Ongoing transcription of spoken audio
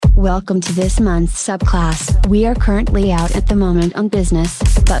Welcome to this month's subclass. We are currently out at the moment on business,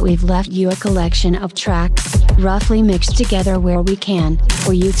 but we've left you a collection of tracks, roughly mixed together where we can,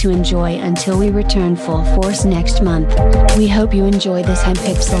 for you to enjoy until we return full force next month. We hope you enjoy this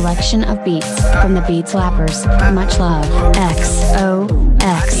handpicked selection of beats from the Beat Slappers. Much love.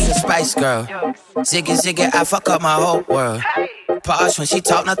 XOX. Spice Girl, ziggy, I fuck up my whole world. Posh when she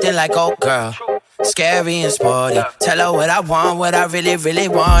talk, nothing like old girl. Scary and sporty. Tell her what I want, what I really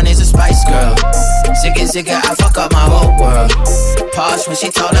want is a Spice Girl. Ziggy, I fuck up my whole world. Posh when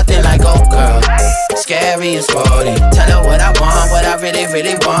she talk, nothing like old girl. Scary and sporty. Tell her what I want, what I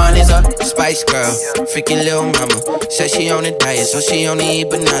really want is a Spice Girl. Freaking little mama. Said she on a diet, so she only eat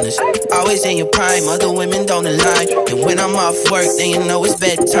bananas. Always in your prime, other women don't align. And when I'm off work, then you know it's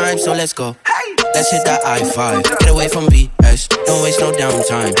bedtime, so let's go. Let's hit that I-5, get away from BS, don't waste no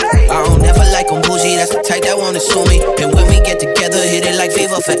downtime. I don't ever like them bougie, that's the type that wanna sue me. And when we get together, hit it like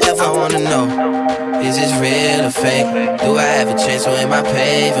Viva forever. I wanna know, is this real or fake? Do I have a chance or am I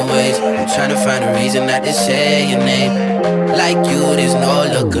paving ways? I'm trying to find a reason not to say your name. Like you, there's no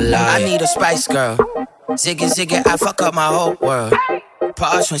look-alike. I need a Spice Girl, ziggy, I fuck up my whole world.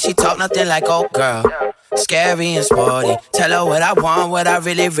 Posh when she talk, nothing like old girl. Scary and sporty. Tell her what I want, what I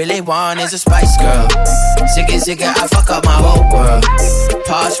really want is a Spice Girl. Ziggy, I fuck up my whole world.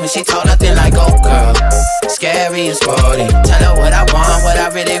 Posh when she talk, nothing like old girl. Scary and sporty. Tell her what I want, what I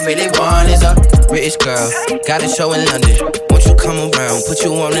really want is a British girl. Got a show in London. Won't you come around, put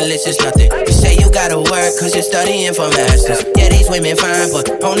you on the list, it's nothing. You say you gotta work, cause you're studying for masters. Yeah, these women fine,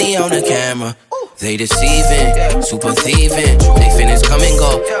 but only on the camera. They deceiving, super thieving. They finish come and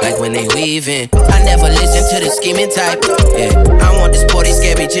go, like when they weaving. I never listen to the scheming type. Yeah, I want this sporty,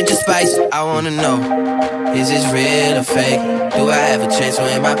 scary ginger spice. I wanna know, is this real or fake? Do I have a chance or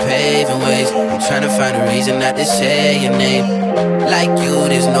am I paving ways? I'm trying to find a reason not to say your name. Like you,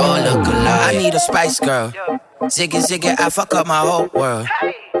 there's no look-alike. I need a Spice Girl, ziggy, I fuck up my whole world.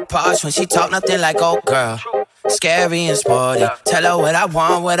 Posh when she talk, nothing like old girl. Scary and sporty. Tell her what I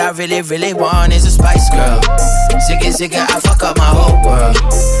want, what I really want is a Spice Girl. Ziggy, I fuck up my whole world.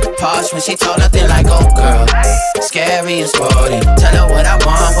 Posh when she talk, nothing like old girl. Scary and sporty. Tell her what I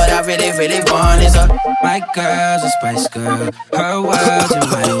want, what I really want is a my girl's a Spice Girl. Her world's in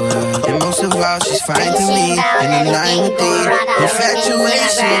my world. And most of all, she's fine to me. And in line with the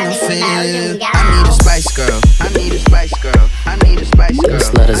infatuation I feel. I need a Spice Girl. I need a Spice Girl. I need a Spice Girl.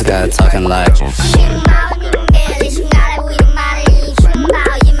 This letter's got talking like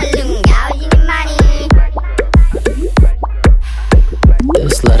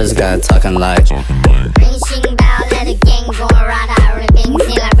This letter's got talking like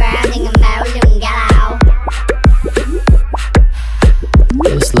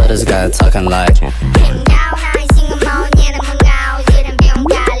This letter's got talking like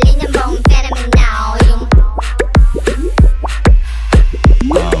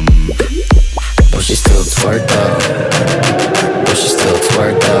But she still twerk though. But she still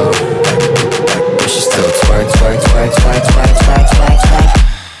twerk though. But she still twerk.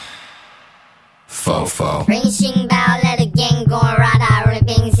 Fo.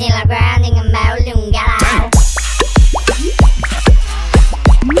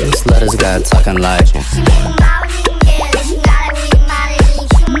 This letter's got talking like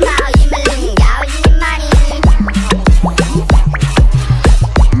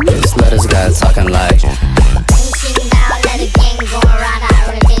This letter's got talking like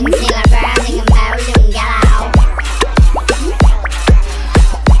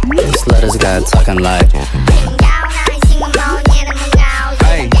This letter's got talking like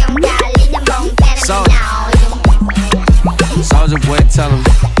Hey, Soulja Boy, tell him.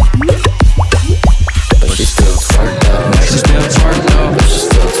 But she still twerk though. She still twerk though. But she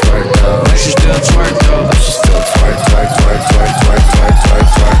still twerk though. She still twerk though. But she still twerk.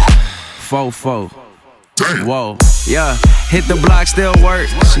 Fo. Whoa, yeah, hit the block, still work.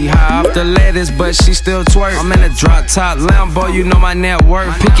 She high off the lettuce, but she still twerk. I'm in a drop top Lambo, you know my net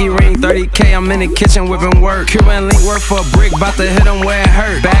worth. Picky ring 30K, I'm in the kitchen whipping work. Cuban link work for a brick, bout to hit him where it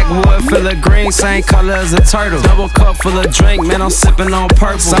hurt. Backwood full of green, same color as a turtle. Double cup full of drink, man, I'm sipping on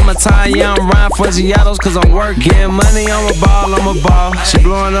purple. Summertime, yeah, I'm riding for Giottos, cause I'm working. Getting money, I'm a ball. She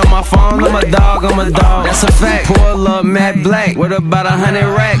blowing up my phone, I'm a dog. That's a fact. Pull up Matt Black with about 100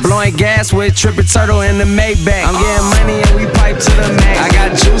 racks. Blowing gas with Trippy Turtle in the Maybach. I'm getting money and we pipe to the max. I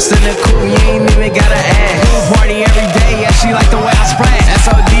got juice in the coupe, you ain't even gotta ask. We party every day, yeah, she like the way I splash.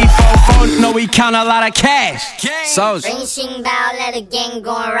 SOD 4, know we count a lot of cash. Soulja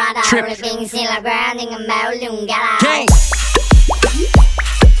Trip Gang.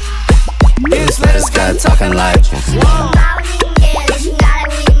 This letter's got talking like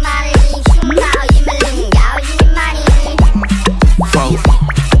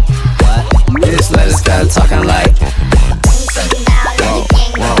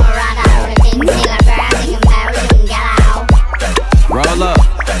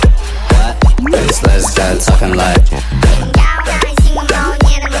style talking like.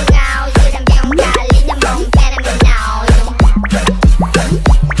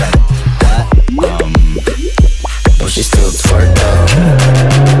 But she still twerk though.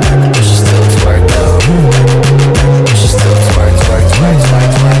 But she still twerk though. But she still twerk, twerk, twerk, twerk,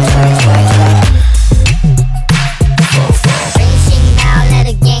 twerk, twerk, twerk, twerk. Ring shing bell, let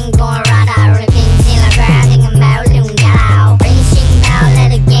the gang go around. I repeat, till I'm riding a mile, loon gal. Ring shing bell, let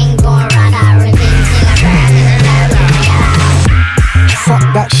the gang go around. I repeat, till I'm riding a mile, loon gal. Fuck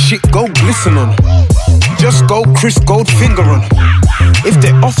that shit, go glisten on 'em. Just go Chris Goldfinger on 'em. If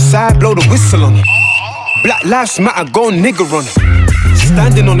they're offside, blow the whistle on 'em. Black lives matter, go nigger on 'em.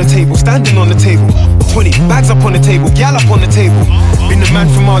 Standing on the table, standing on the table. 20 bags up on the table, gal up on the table. Been the man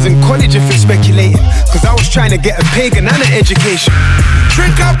from Mars in college if you're speculating. Cause I was trying to get a pagan and an education.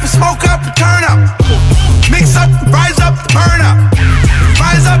 Drink up and smoke up and turn up. Mix up, rise up, burn up.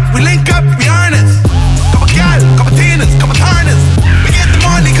 Rise up, we link up, we earnest. Couple gal, couple tinas, couple turners. We get the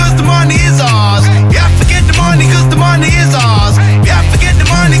money cause the money is ours. Yeah, forget the money cause the money is ours. Yeah, forget the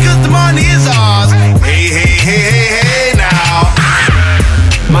money cause the money is ours. Hey, hey, hey, hey, hey now.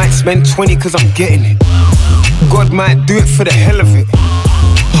 Might spend 20 cause I'm getting it. God might do it for the hell of it.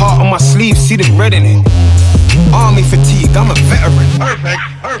 Heart on my sleeve, see the red in it. Army fatigue, I'm a veteran.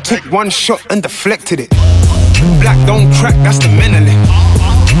 Took one shot and deflected it. Black don't crack, that's the mentally.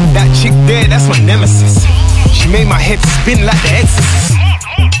 That chick there, that's my nemesis. She made my head spin like the Exorcist.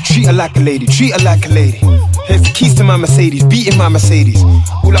 Treat her like a lady, treat her like a lady. Here's the keys to my Mercedes, beating my Mercedes.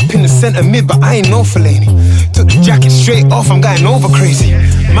 All up in the center mid, but I ain't no for lady. Took the jacket straight off, I'm going over crazy.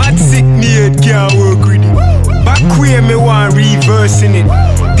 Mad sick near girl work greedy. Back queer, me want reversing it.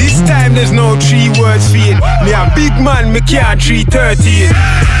 This time there's no 3 words for it. Me a big man, me can't 330 it.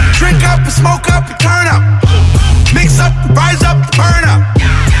 Drink up and smoke up and turn up. Mix up, rise up, burn up.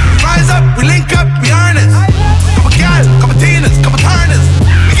 Rise up, we link up, we earnest. Couple gal, couple tinas, couple turners.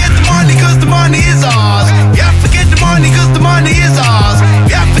 We get the money cause the money is ours. Yeah, forget the money cause the money is ours.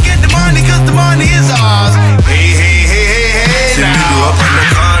 Yeah, forget the money cause the money is ours. Hey, hey, hey, hey, hey now. See me go up on the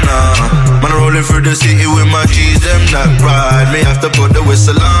corner. Man rolling through the city with my G's, them that ride. Me have to put the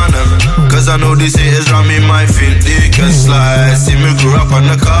whistle on them. Cause I know these haters round me might think they can slide. See me grew up on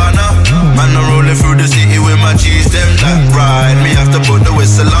the corner. Man I'm rolling through the city with my G's, them that ride. Me have to put the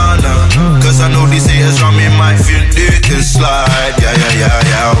whistle on them. Cause I know these haters round me might think they can slide. Yeah, yeah, yeah,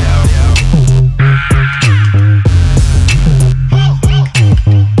 yeah.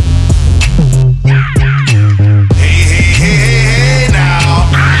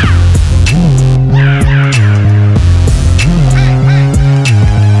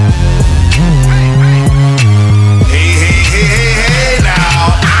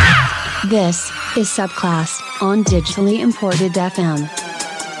 This is Subclass on Digitally Imported FM.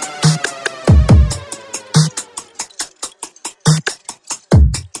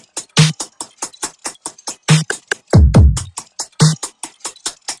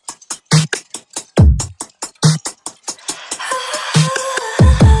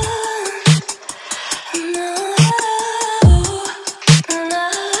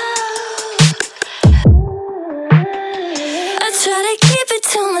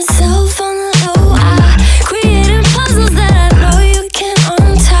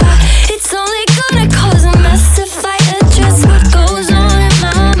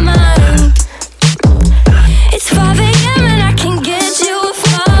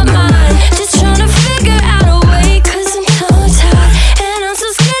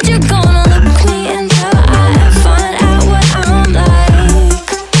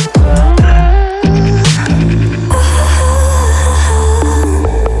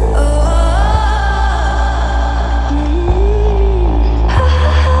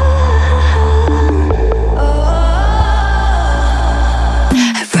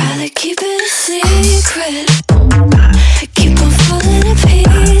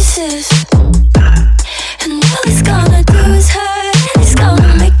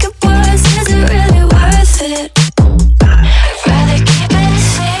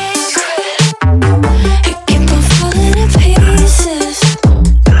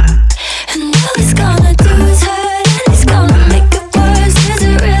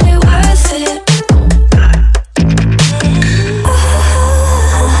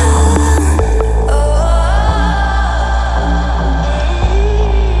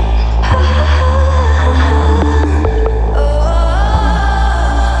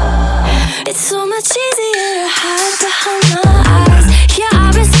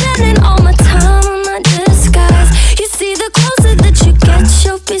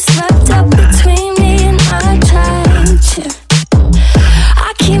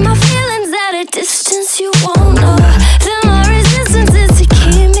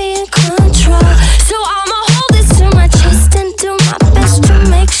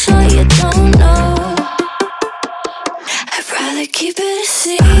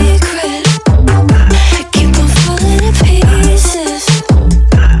 secret. I keep on falling to pieces,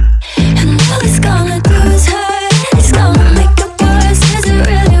 and all it's gonna do is hurt. It's gonna make it worse. Is it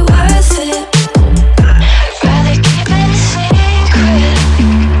really worth it? I'd rather keep it a secret.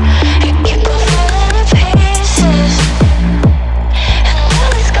 I keep on falling to pieces, and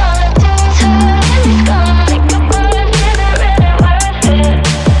all it's gonna do is hurt. It's gonna make it worse. Is it really worth it?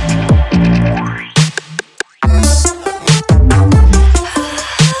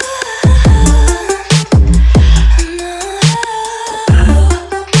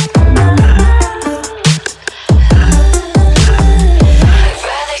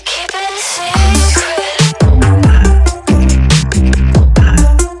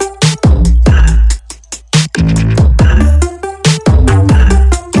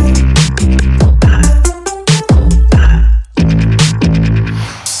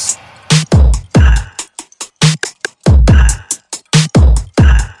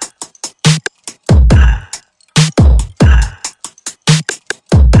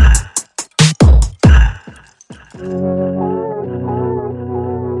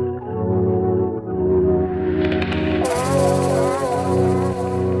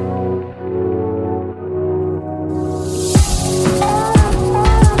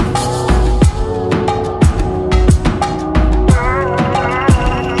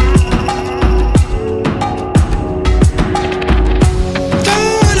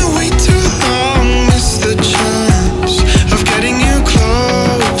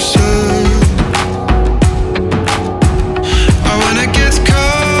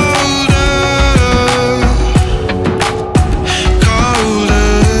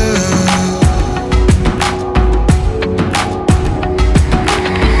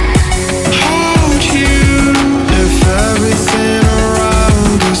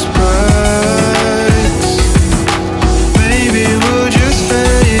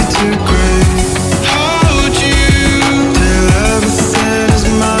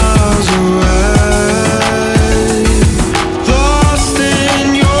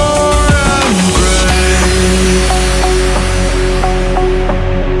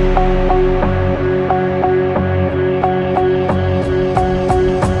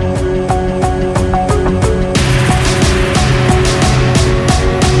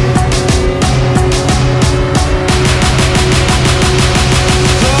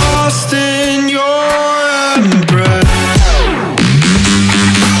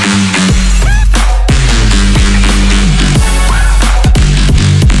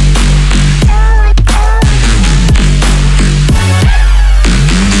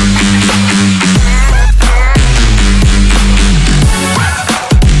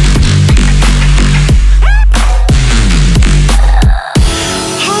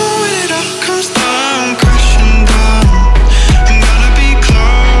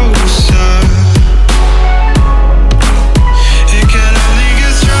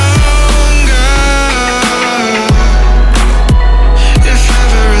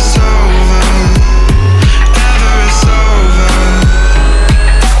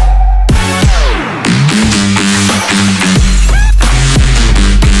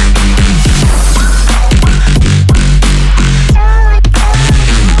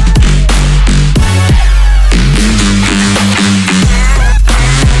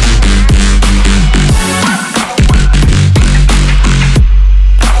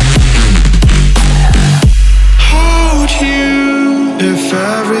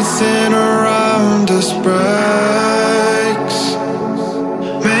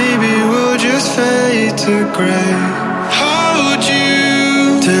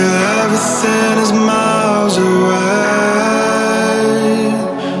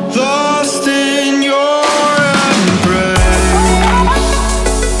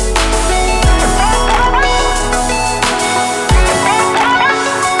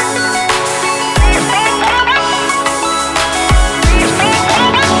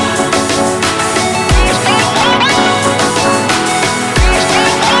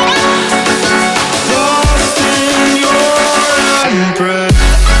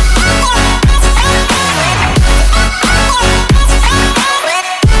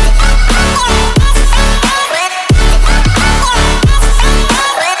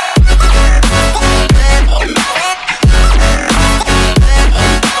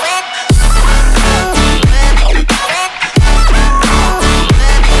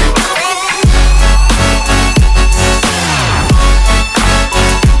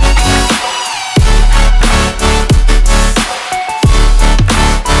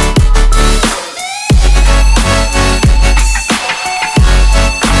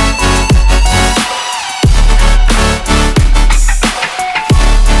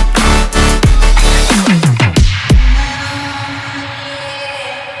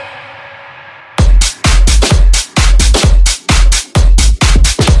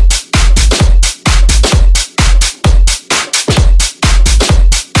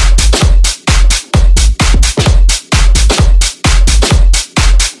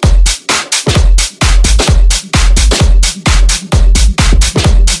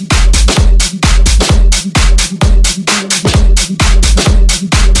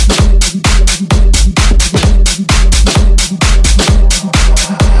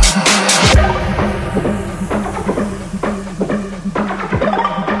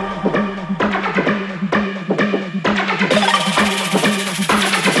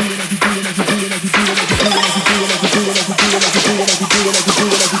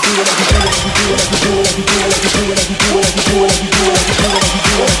 Do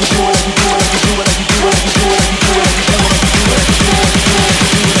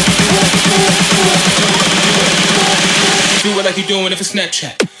it like you're doing it for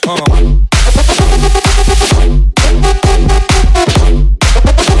Snapchat.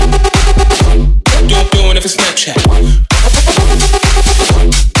 Doing it for Snapchat.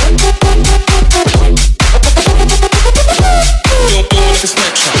 Doing it for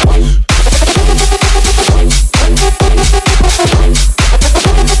Snapchat.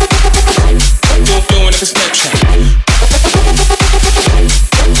 Doing it for Snapchat.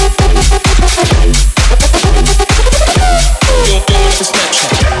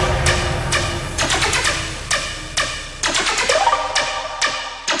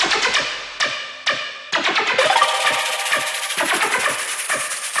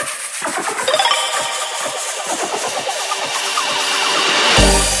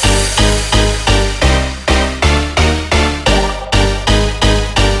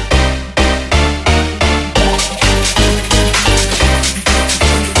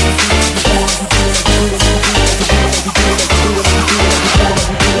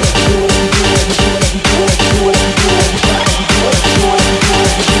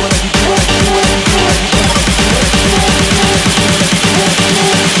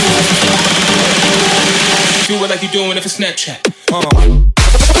 Like you're doing it for Snapchat.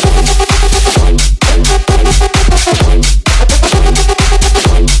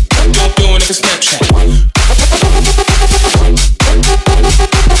 Doing it for Snapchat.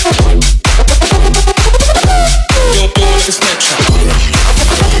 Doing it for Snapchat.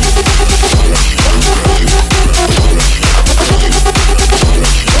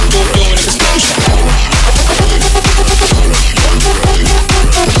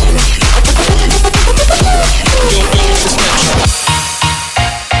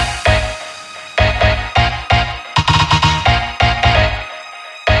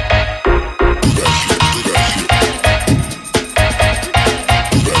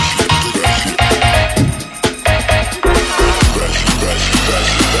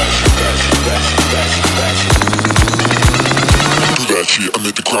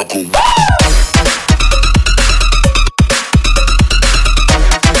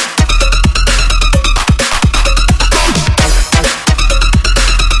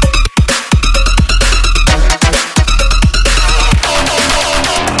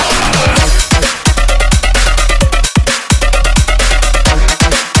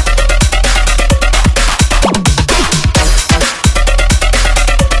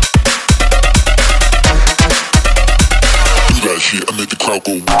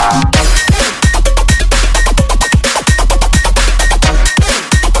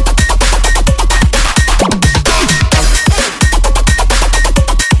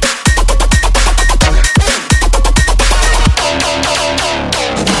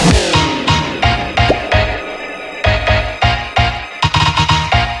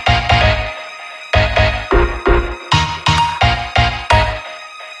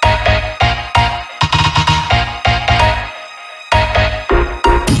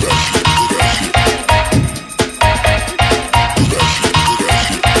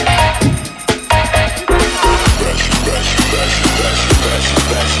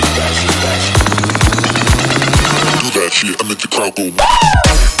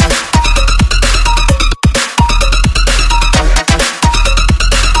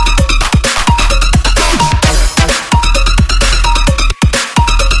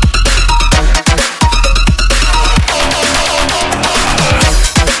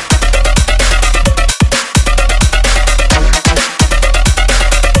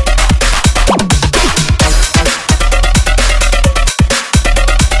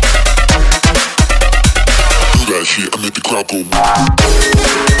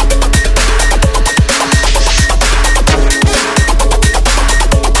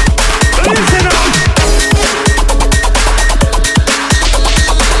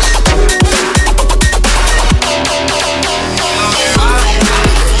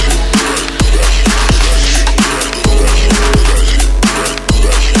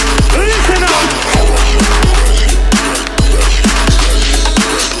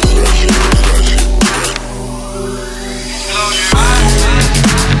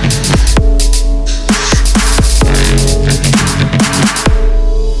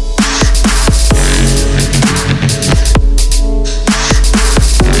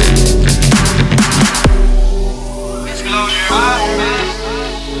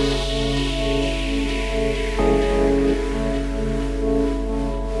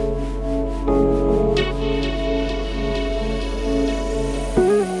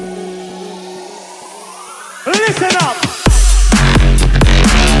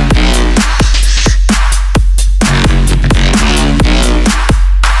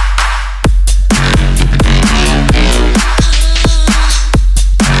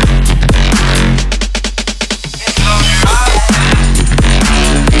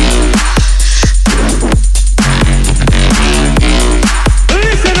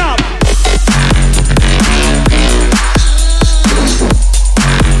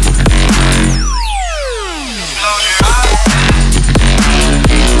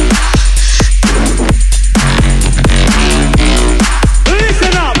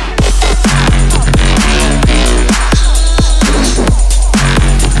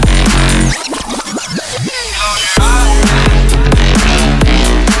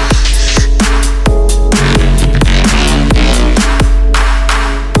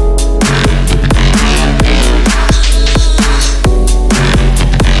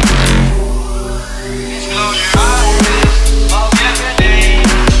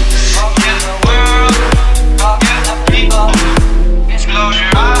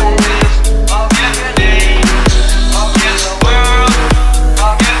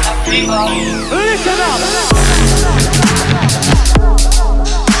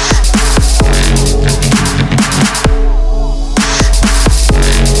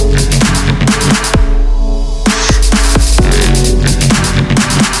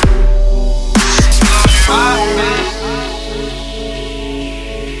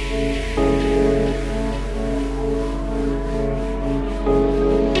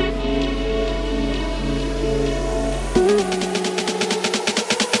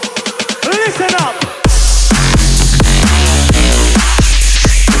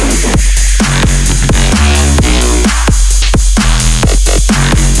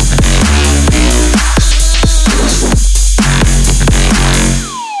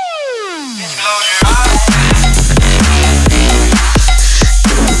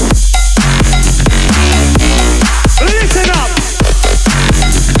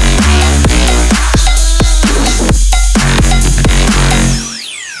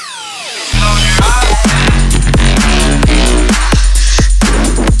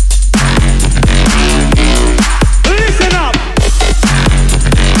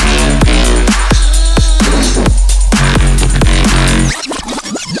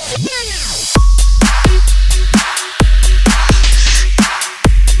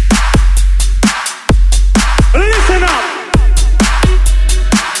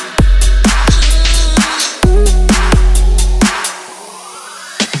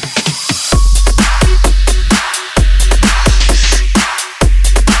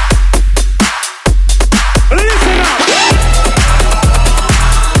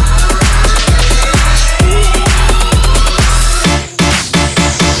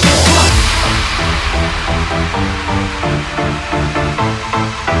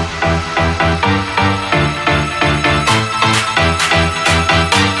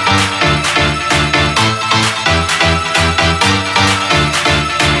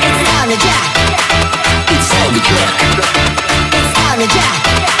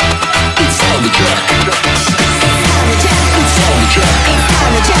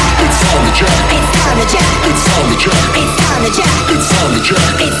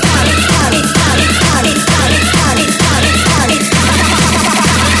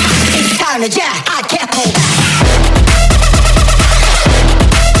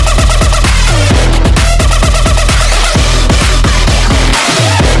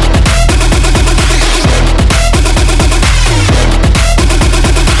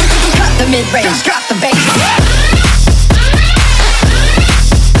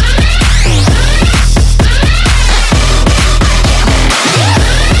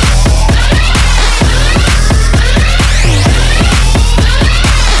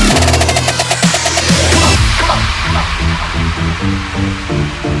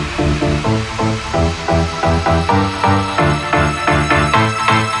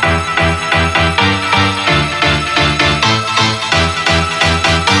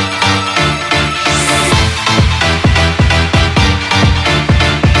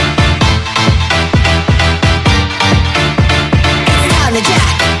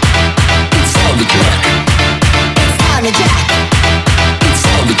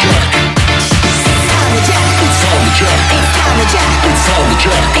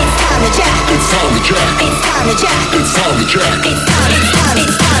 time to jack. It's time to jack. It's time. It's time.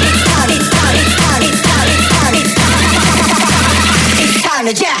 It's time. It's time. It's time. It's time. It's time. It's time. It's time. It's time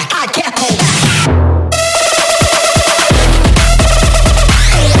to jack. I can't hold back.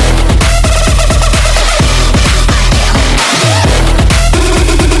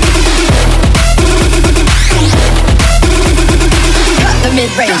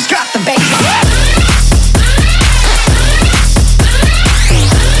 Mid-range, drop the bass.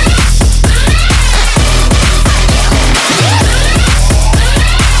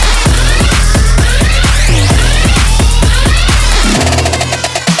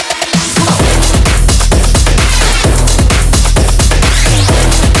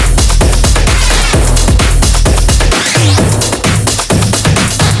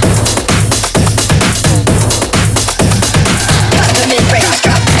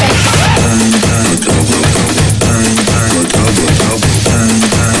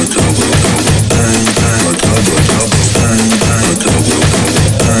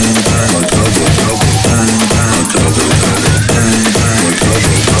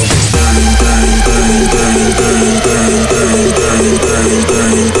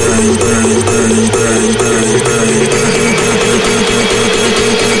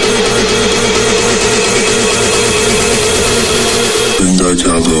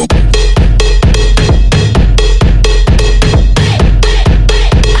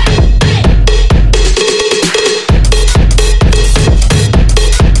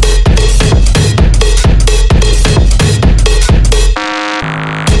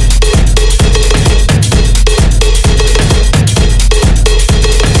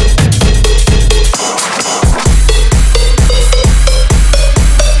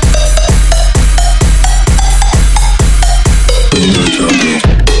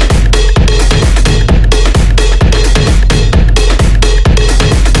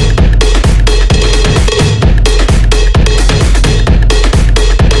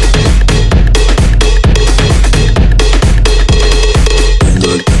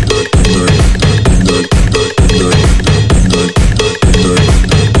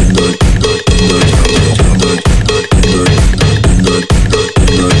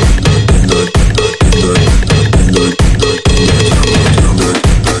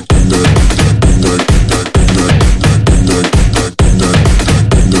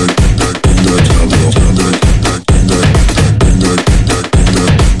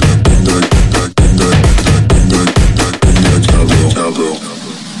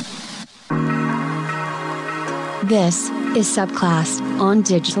 This is Subclass on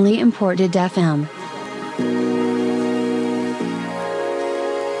Digitally Imported FM.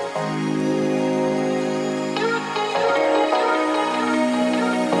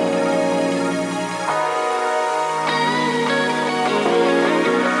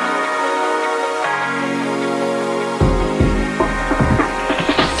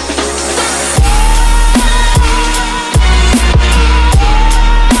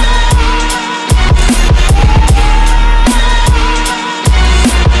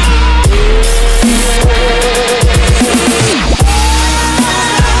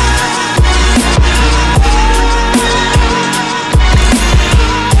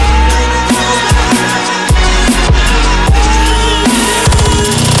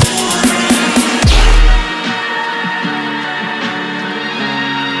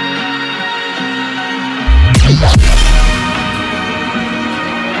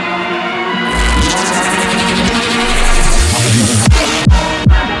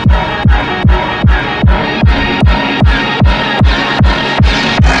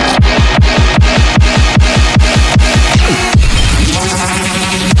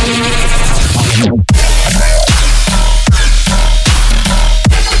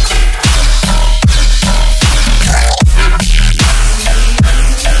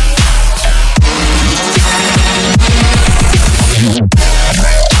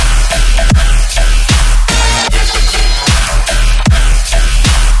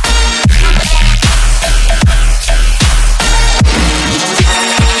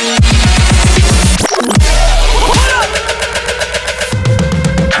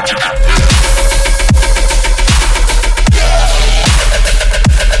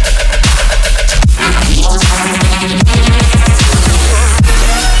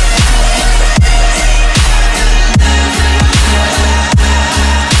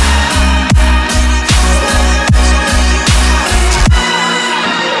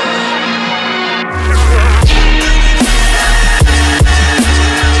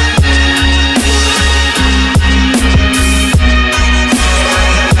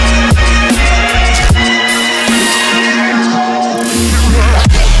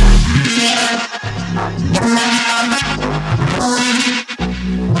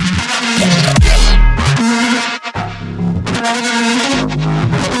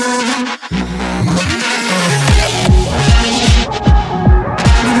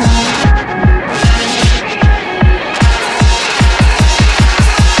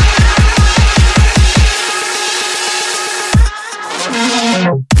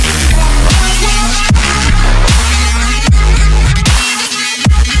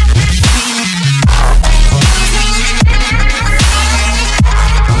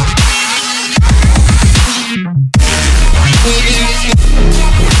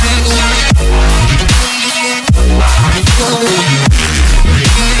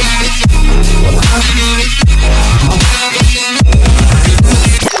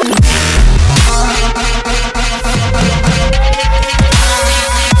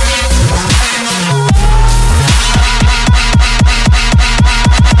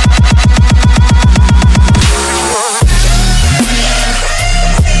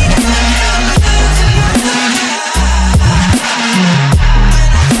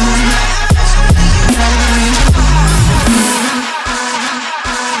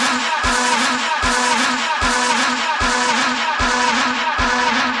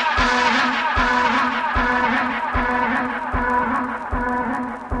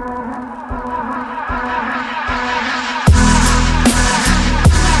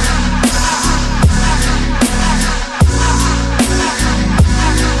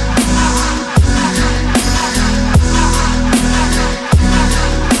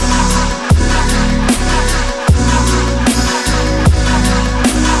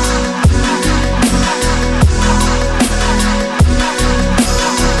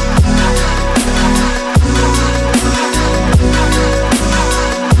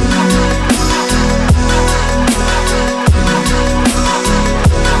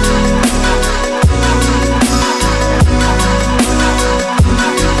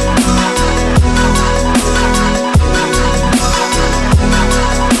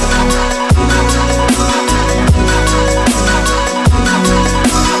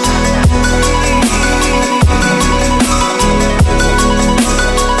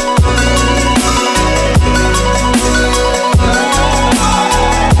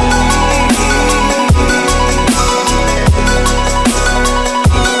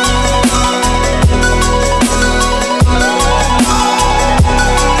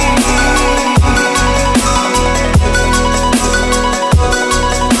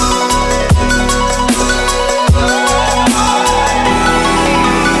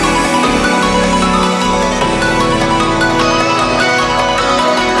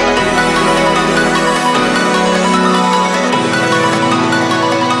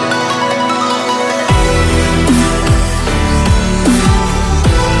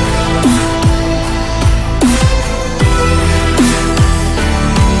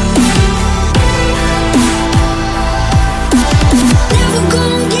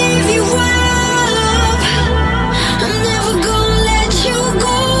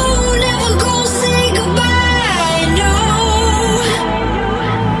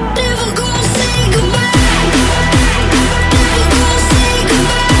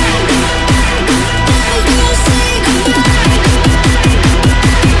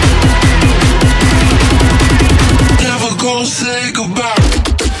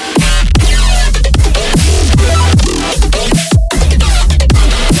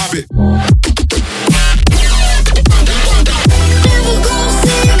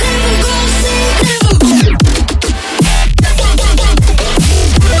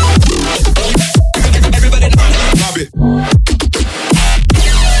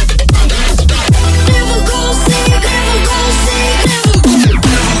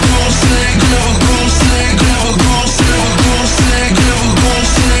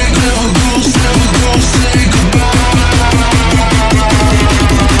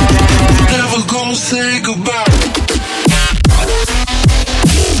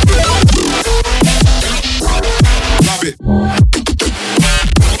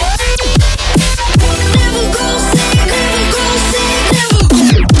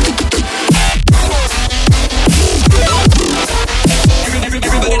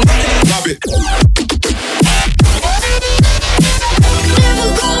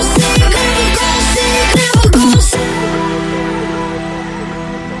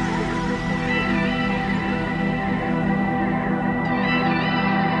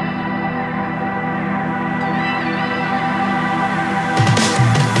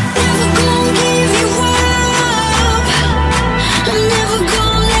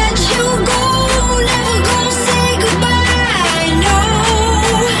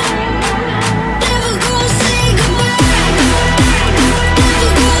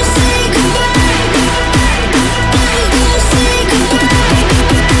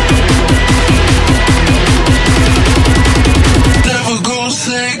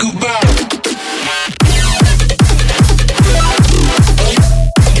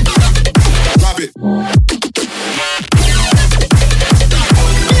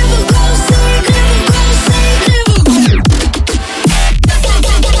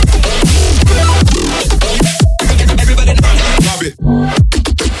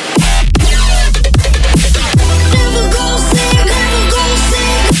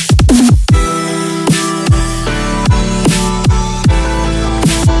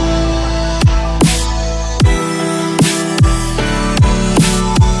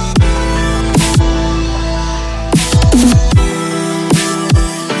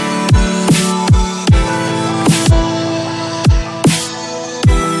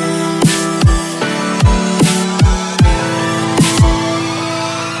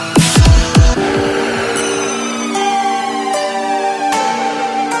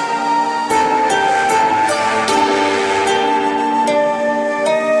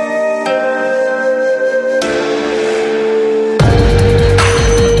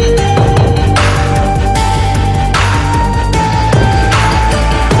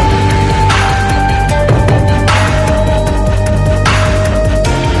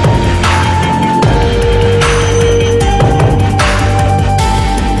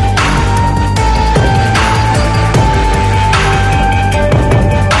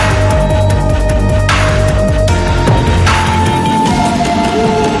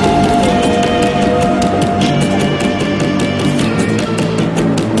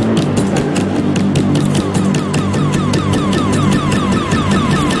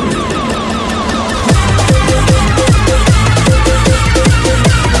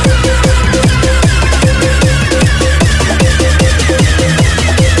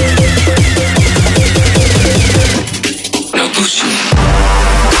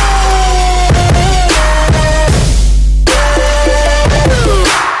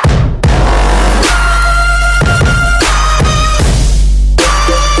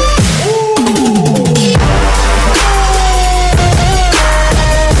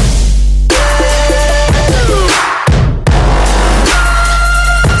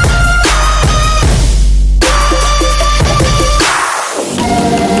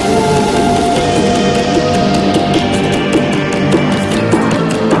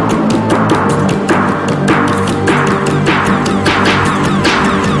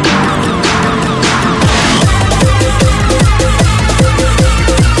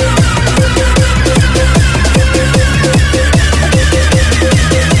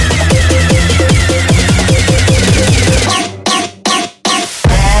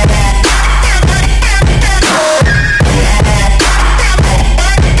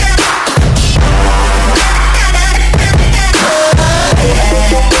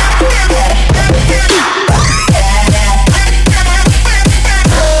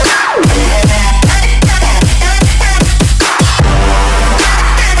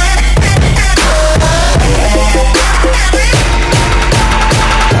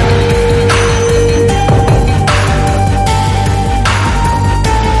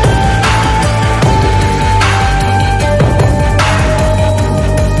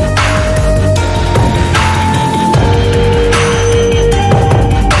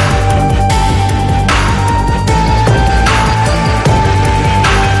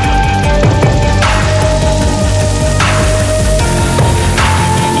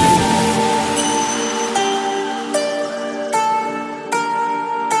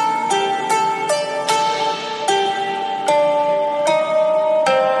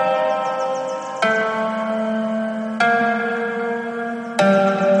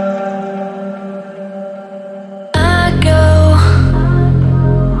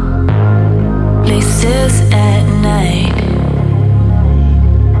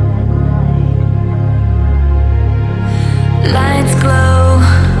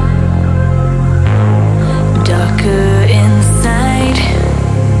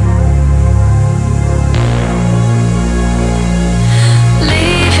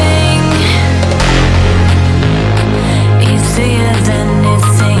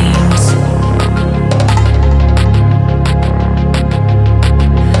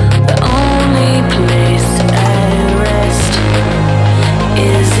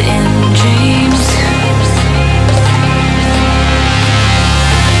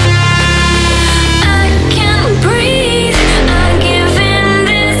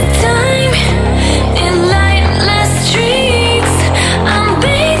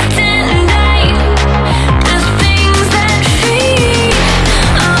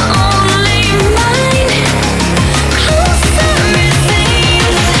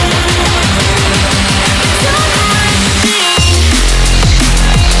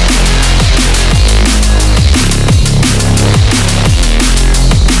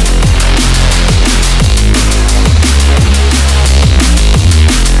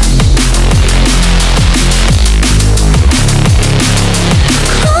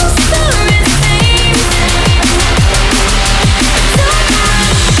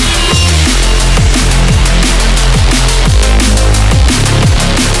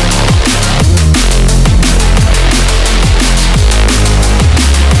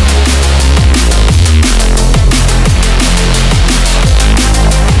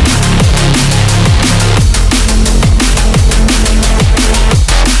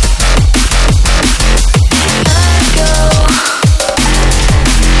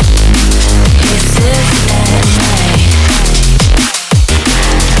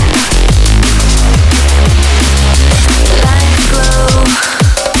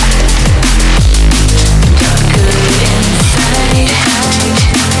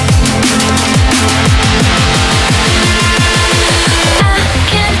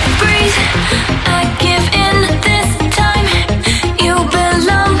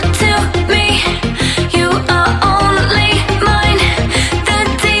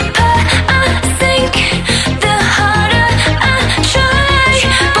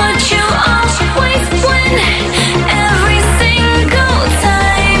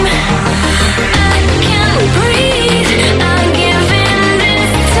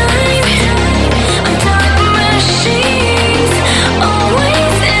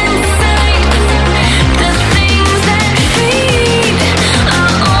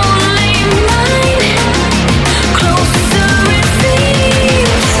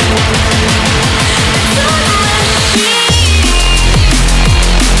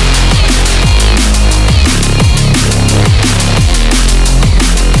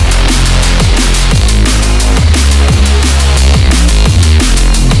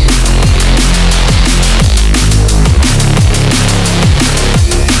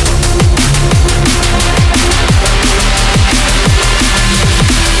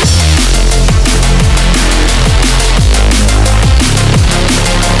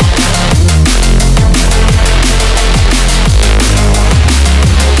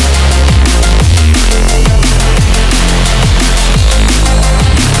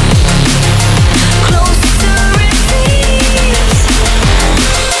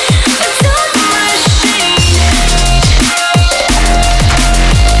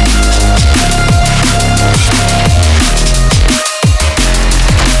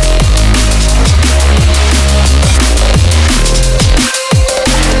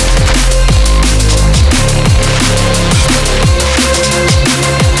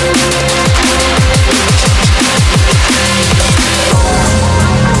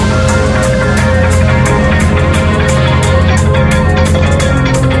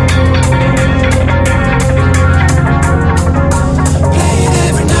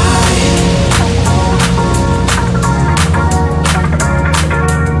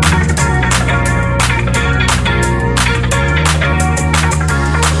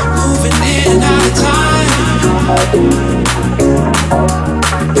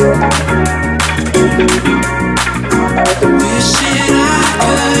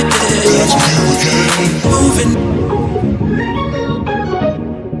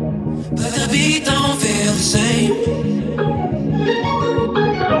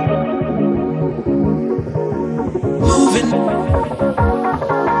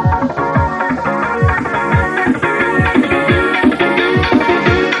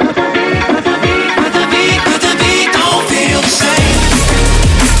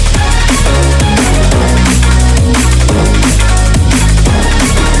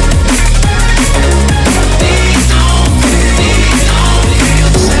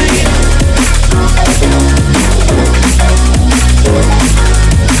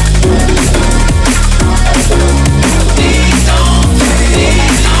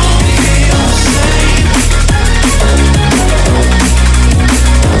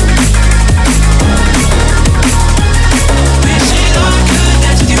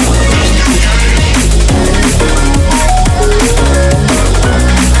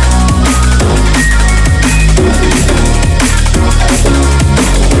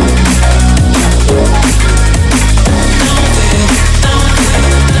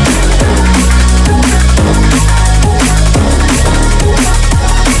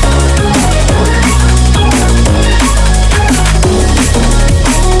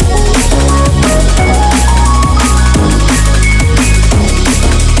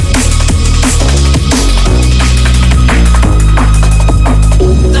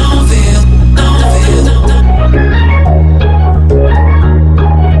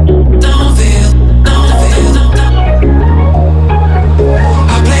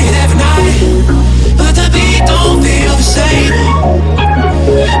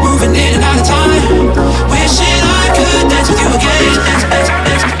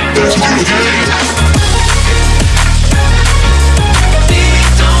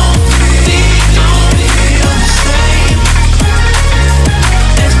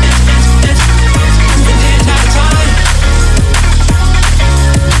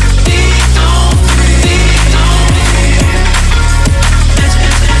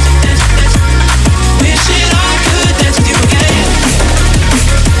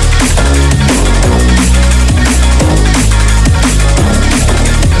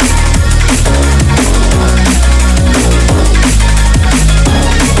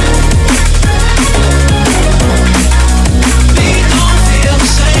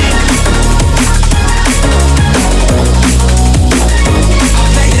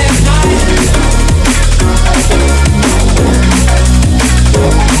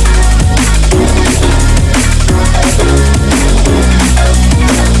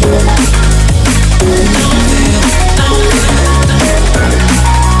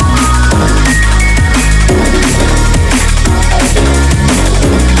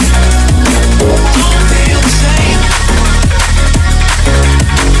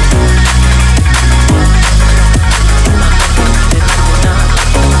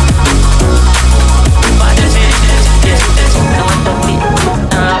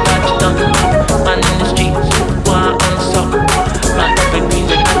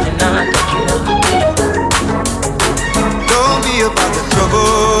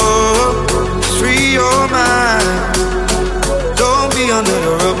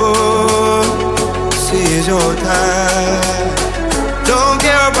 your time. Don't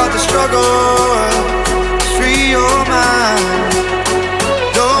care about the struggle, just free your mind.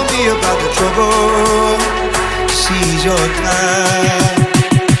 Don't be about the trouble, seize your time.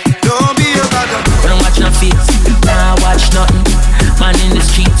 Don't be about the... When I watch no face, nah watch nothing. Man in the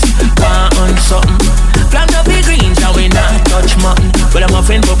streets, want on something. Plant up the greens and we not touch mutton. But I'm a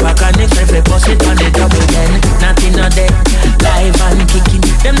friend for pack and next time they bust it on the